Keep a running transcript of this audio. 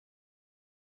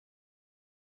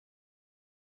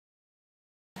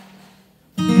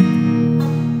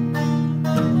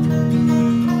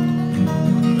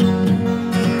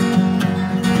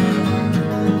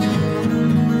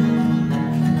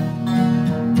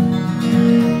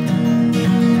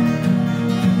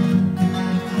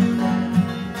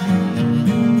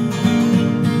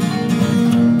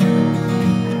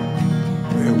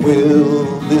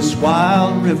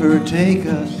wild river take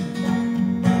us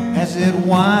as it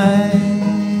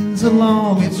winds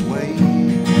along its way,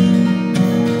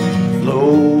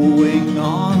 flowing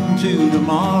on to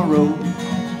tomorrow.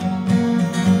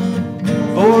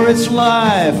 For its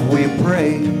life we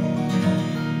pray,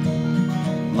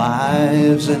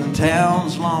 lives and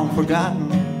towns long forgotten,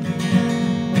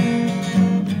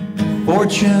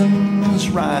 fortunes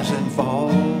rise and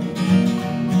fall,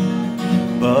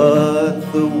 but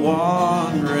the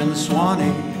wandering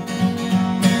Suwannee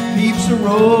keeps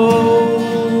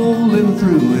a-rolling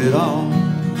through it all.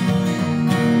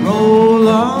 Roll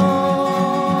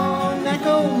on,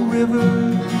 Echo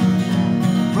River,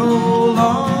 roll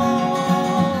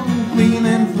on, clean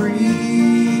and free.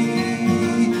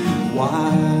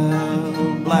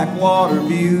 Wild black water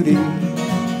beauty,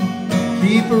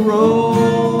 keep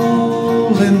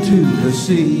a-rolling to the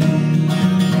sea.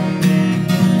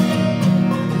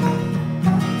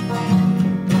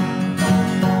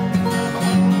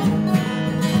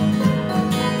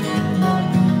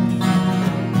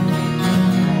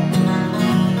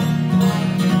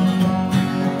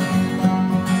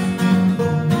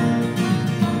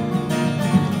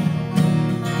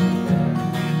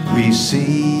 We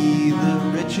see the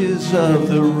riches of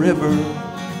the river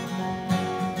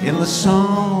in the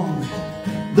song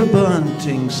the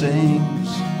bunting sings,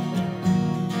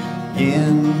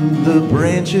 in the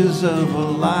branches of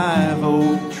a live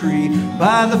oak tree,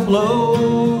 by the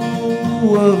flow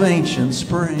of ancient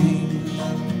springs.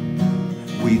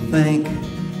 We think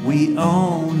we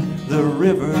own the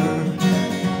river,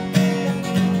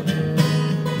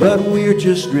 but we're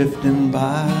just drifting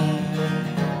by,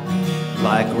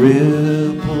 like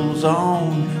ripples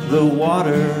on the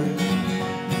water,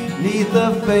 'neath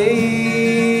the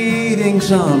fading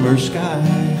summer sky.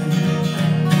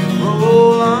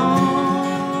 Roll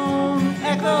on,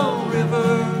 Echo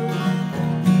River,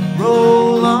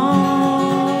 roll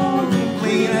on,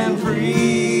 clean and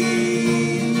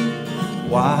free.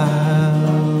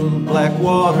 Wild black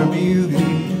water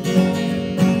beauty,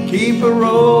 keep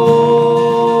a-rolling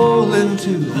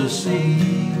to the sea.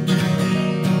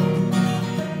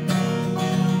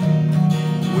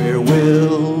 Where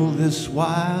will this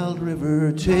wild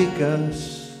river take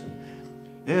us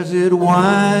as it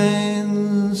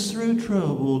winds through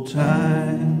troubled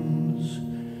times,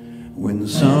 when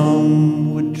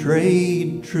some would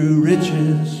trade true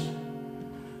riches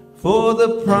for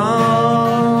the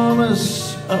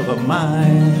promise of a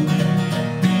mine?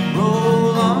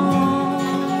 Roll on,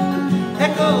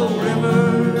 Echo River,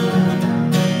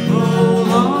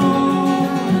 roll on,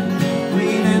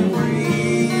 clean and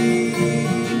free.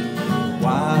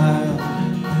 Wild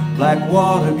black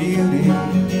water beauty,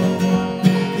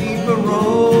 keep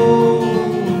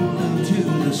a-rolling to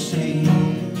the sea.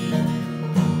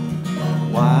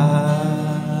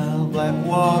 Wild black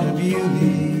water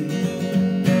beauty,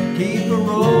 keep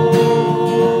a-rolling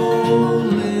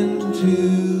to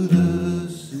the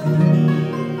sea.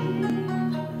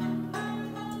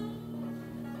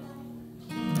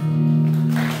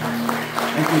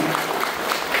 Thank you.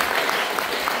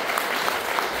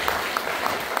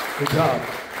 Good job.